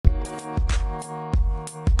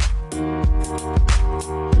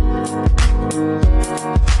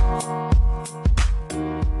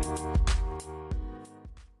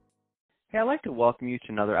like to welcome you to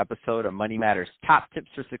another episode of Money Matters Top Tips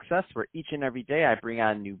for Success, where each and every day I bring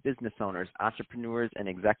on new business owners, entrepreneurs, and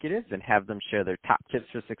executives and have them share their top tips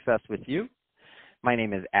for success with you. My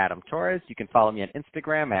name is Adam Torres. You can follow me on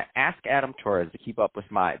Instagram at AskAdamTorres to keep up with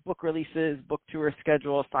my book releases, book tour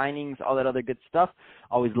schedule, signings, all that other good stuff.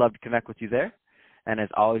 Always love to connect with you there. And as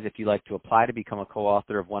always, if you'd like to apply to become a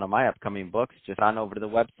co-author of one of my upcoming books, just on over to the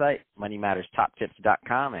website,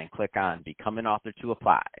 moneymatterstoptips.com, and click on Become an Author to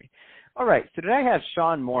apply. All right, so today I have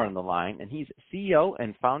Sean Moore on the line, and he's CEO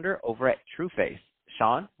and founder over at TrueFace.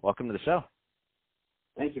 Sean, welcome to the show.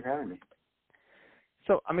 Thank you for having me.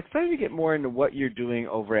 So I'm excited to get more into what you're doing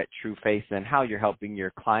over at TrueFace and how you're helping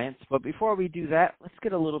your clients. But before we do that, let's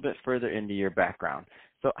get a little bit further into your background.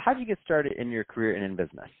 So how did you get started in your career and in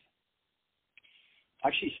business? I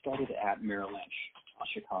actually started at Merrill Lynch,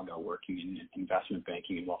 Chicago, working in investment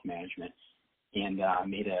banking and wealth management, and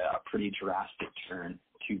made a pretty drastic turn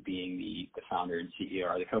to being the founder and CEO,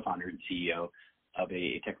 or the co-founder and CEO of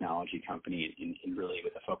a technology company, and really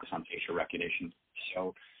with a focus on facial recognition.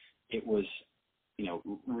 So it was,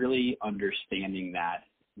 really understanding that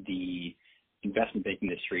the investment banking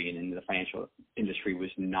industry and in the financial industry was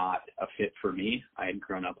not a fit for me. I had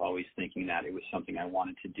grown up always thinking that it was something I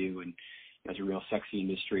wanted to do, and it was a real sexy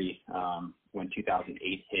industry. When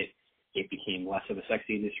 2008 hit, it became less of a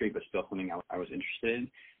sexy industry, but still something I was interested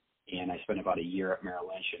in. And I spent about a year at Merrill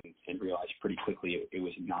Lynch and realized pretty quickly it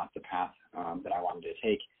was not the path that I wanted to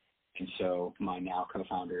take. And so my now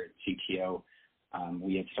co-founder and CTO,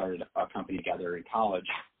 we had started a company together in college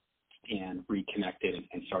and reconnected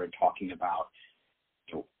and started talking about,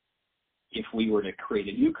 if we were to create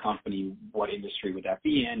a new company, what industry would that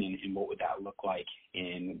be in, and what would that look like?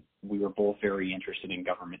 And we were both very interested in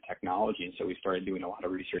government technology, and so we started doing a lot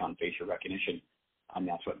of research on facial recognition, and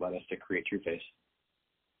that's what led us to create TrueFace.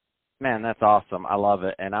 Man, that's awesome. I love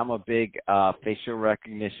it. And I'm a big facial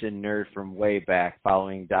recognition nerd from way back,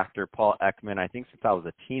 following Dr. Paul Ekman, I think since I was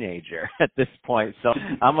a teenager at this point. So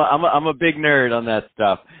I'm a big nerd on that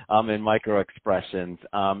stuff in micro expressions.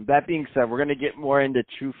 That being said, we're going to get more into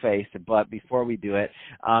TrueFace, but before we do it,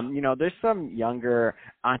 there's some younger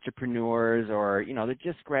entrepreneurs, or they're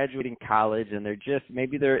just graduating college, and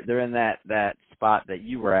maybe they're in that spot that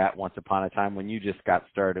you were at once upon a time when you just got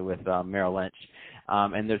started with Merrill Lynch.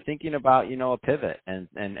 And they're thinking about, a pivot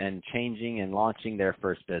and changing and launching their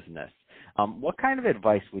first business. What kind of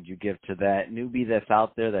advice would you give to that newbie that's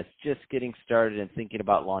out there that's just getting started and thinking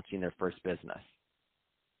about launching their first business?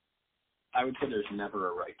 I would say there's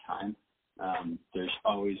never a right time. There's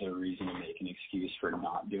always a reason to make an excuse for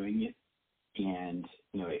not doing it. And,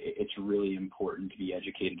 it's really important to be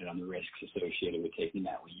educated on the risks associated with taking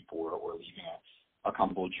that leap or leaving a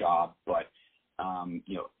comfortable job. But,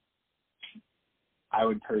 I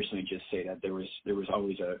would personally just say that there was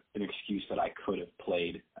always an excuse that I could have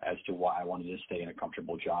played as to why I wanted to stay in a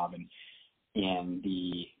comfortable job, and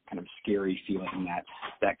the kind of scary feeling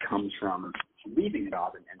that comes from leaving a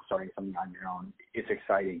job and starting something on your own. It's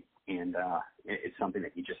exciting, and it's something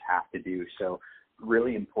that you just have to do. So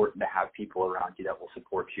really important to have people around you that will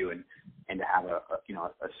support you and to have a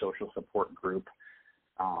social support group.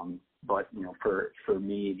 But for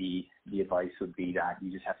me, the advice would be that you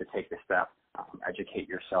just have to take the step. Educate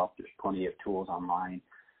yourself. There's plenty of tools online,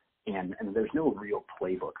 and there's no real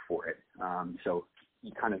playbook for it. So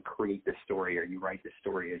you kind of create the story, or you write the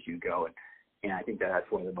story as you go. And I think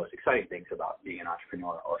that's one of the most exciting things about being an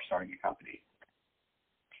entrepreneur or starting a company.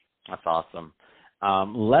 That's awesome.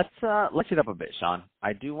 Let's get up a bit, Sean.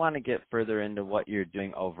 I do want to get further into what you're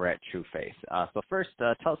doing over at TrueFace. So first,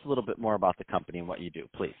 tell us a little bit more about the company and what you do,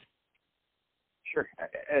 please. Sure.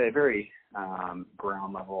 At a very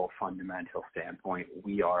ground level, fundamental standpoint,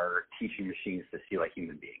 we are teaching machines to see like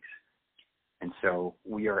human beings. And so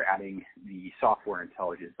we are adding the software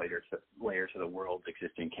intelligence layers of the world's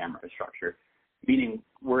existing camera infrastructure, meaning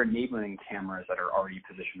we're enabling cameras that are already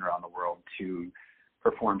positioned around the world to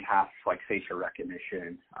perform tasks like facial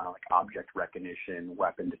recognition, like object recognition,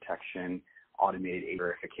 weapon detection, automated age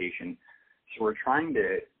verification. So we're trying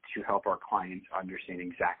to help our clients understand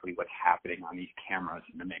exactly what's happening on these cameras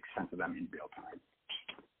and to make sense of them in real time.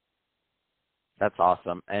 That's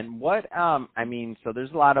awesome. And so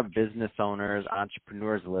there's a lot of business owners,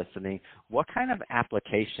 entrepreneurs listening. What kind of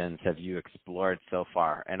applications have you explored so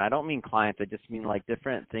far? And I don't mean clients, I just mean like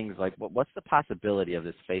different things, like what's the possibility of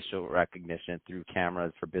this facial recognition through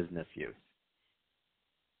cameras for business use?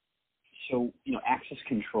 So, access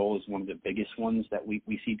control is one of the biggest ones that we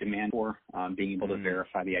see demand for, being able to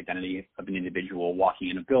verify the identity of an individual walking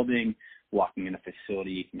in a building, walking in a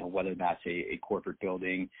facility, whether that's a corporate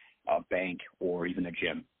building, a bank, or even a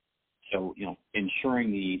gym. So,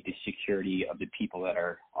 ensuring the security of the people that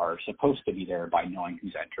are supposed to be there by knowing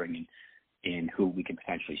who's entering and who we can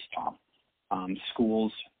potentially stop.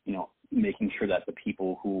 Schools, making sure that the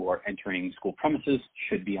people who are entering school premises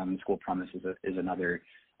should be on the school premises is another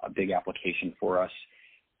big application for us.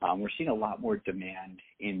 We're seeing a lot more demand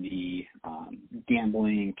in the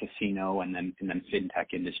gambling, casino, and then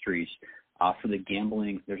fintech industries. For the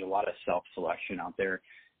gambling, there's a lot of self-selection out there,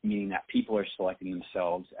 meaning that people are selecting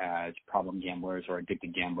themselves as problem gamblers or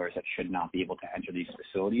addicted gamblers that should not be able to enter these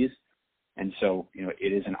facilities. And so,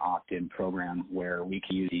 it is an opt-in program where we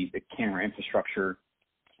can use the camera infrastructure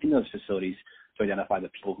in those facilities to identify the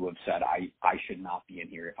people who have said, I should not be in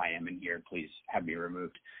here. If I am in here, please have me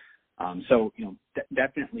removed. So,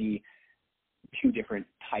 definitely two different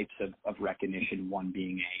types of recognition, one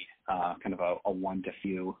being a kind of a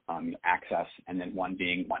one-to-few access, and then one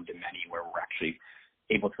being one-to-many, where we're actually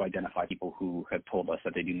able to identify people who have told us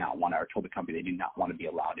that they do not want to, or told the company they do not want to be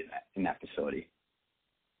allowed in that facility.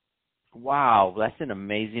 Wow, that's an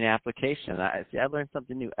amazing application. I learned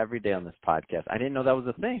something new every day on this podcast. I didn't know that was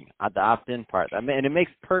a thing, the opt-in part. I mean, and it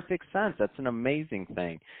makes perfect sense. That's an amazing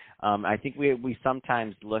thing. I think we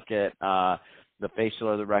sometimes look at the facial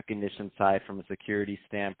or the recognition side from a security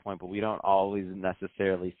standpoint, but we don't always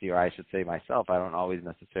necessarily see, or I should say myself, I don't always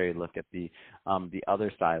necessarily look at the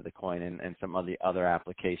other side of the coin and some of the other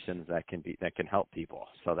applications that can help people.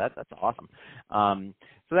 So that's awesome.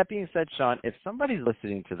 So that being said, Sean, if somebody's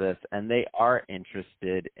listening to this and they are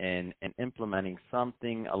interested in implementing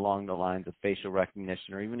something along the lines of facial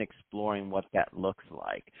recognition or even exploring what that looks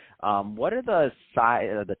like, what are the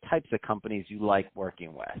types of companies you like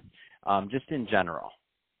working with? Just in general.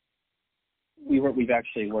 We've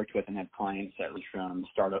actually worked with and had clients that range from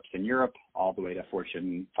startups in Europe all the way to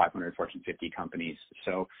Fortune 500, Fortune 50 companies.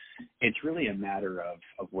 So it's really a matter of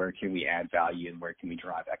where can we add value and where can we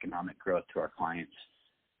drive economic growth to our clients.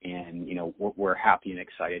 And, we're happy and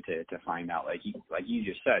excited to find out, like you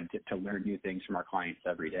just said, to learn new things from our clients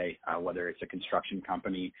every day, whether it's a construction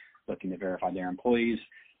company looking to verify their employees,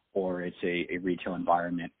 or it's a retail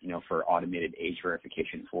environment, for automated age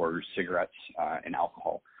verification for cigarettes and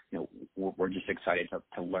alcohol. We're just excited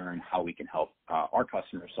to learn how we can help our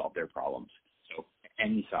customers solve their problems. So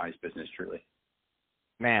any size business, truly.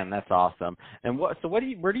 Man, that's awesome. And you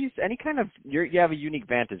have a unique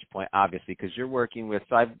vantage point, obviously, because you're working with,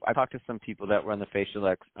 so I've talked to some people that were in the facial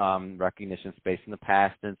recognition space in the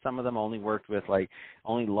past, and some of them only worked with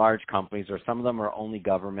only large companies, or some of them are only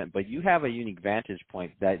government, but you have a unique vantage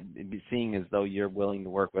point that seeing as though you're willing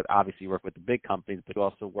to work with the big companies, but you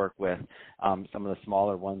also work with some of the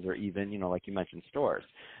smaller ones, or even, like you mentioned, stores.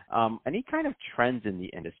 Any kind of trends in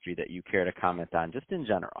the industry that you care to comment on, just in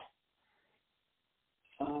general?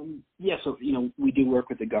 So, we do work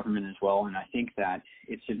with the government as well, and I think that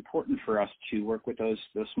it's important for us to work with those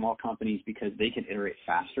small companies because they can iterate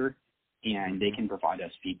faster and they can provide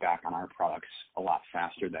us feedback on our products a lot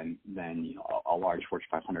faster than a large Fortune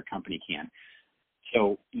 500 company can.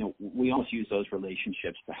 So, we also use those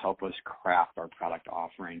relationships to help us craft our product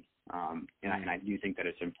offering, and I do think that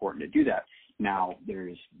it's important to do that. Now,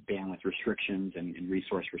 there's bandwidth restrictions and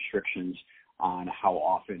resource restrictions on how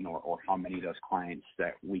often or how many of those clients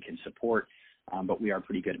that we can support, but we are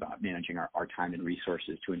pretty good about managing our time and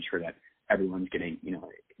resources to ensure that everyone's getting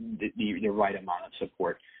the right amount of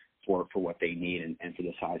support for what they need and for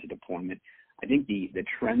the size of deployment. I think the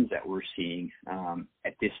trends that we're seeing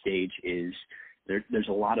at this stage is there's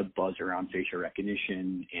a lot of buzz around facial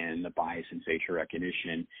recognition and the bias in facial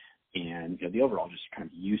recognition, and the overall just kind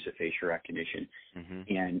of use of facial recognition.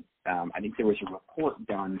 Mm-hmm. And I think there was a report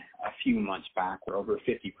done a few months back where over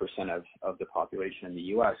 50% of the population in the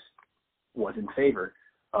U.S. was in favor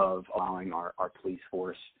of allowing our police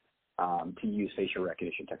force to use facial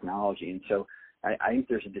recognition technology. And so I think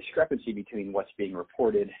there's a discrepancy between what's being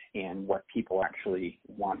reported and what people are actually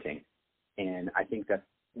wanting. And I think that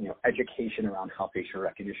education around how facial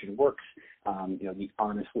recognition works, the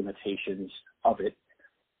honest limitations of it,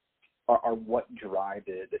 are what drive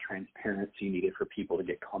the transparency needed for people to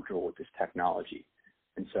get comfortable with this technology.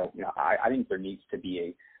 And so, I think there needs to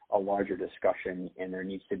be a larger discussion, and there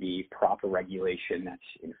needs to be proper regulation that's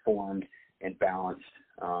informed and balanced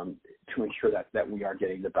to ensure that we are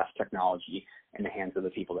getting the best technology in the hands of the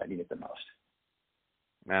people that need it the most.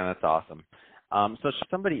 Man, that's awesome. So if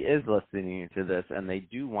somebody is listening to this and they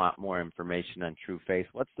do want more information on TrueFace,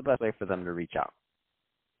 what's the best way for them to reach out?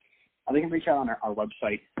 They can reach out on our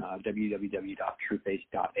website,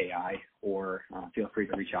 www.trueface.ai, or feel free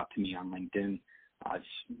to reach out to me on LinkedIn. It's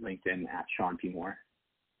LinkedIn at Sean P. Moore.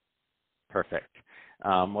 Perfect.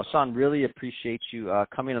 Well, Sean, really appreciate you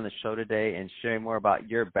coming on the show today and sharing more about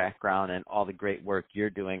your background and all the great work you're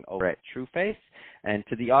doing over at TrueFace. And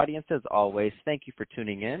to the audience, as always, thank you for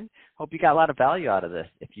tuning in. Hope you got a lot of value out of this.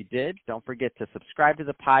 If you did, don't forget to subscribe to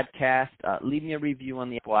the podcast, leave me a review on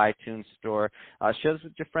the Apple iTunes store, share this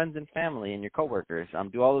with your friends and family and your coworkers.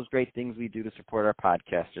 Do all those great things we do to support our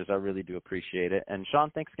podcasters. I really do appreciate it. And Sean,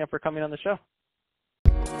 thanks again for coming on the show.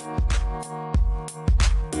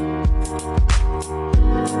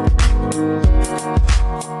 Thank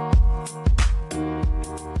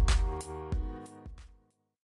you.